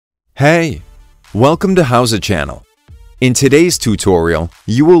Hey! Welcome to How's It channel. In today's tutorial,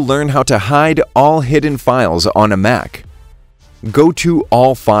 you will learn how to hide all hidden files on a Mac. Go to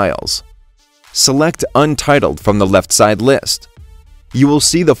All Files. Select Untitled from the left side list. You will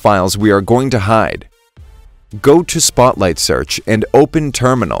see the files we are going to hide. Go to Spotlight Search and open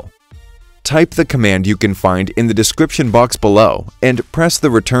Terminal. Type the command you can find in the description box below and press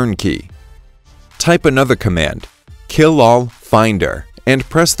the return key. Type another command, killall.finder, and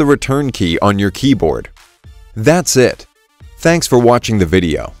press the return key on your keyboard. That's it. Thanks for watching the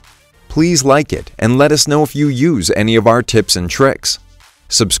video. Please like it and let us know if you use any of our tips and tricks.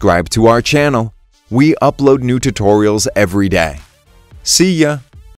 Subscribe to our channel. We upload new tutorials every day. See ya!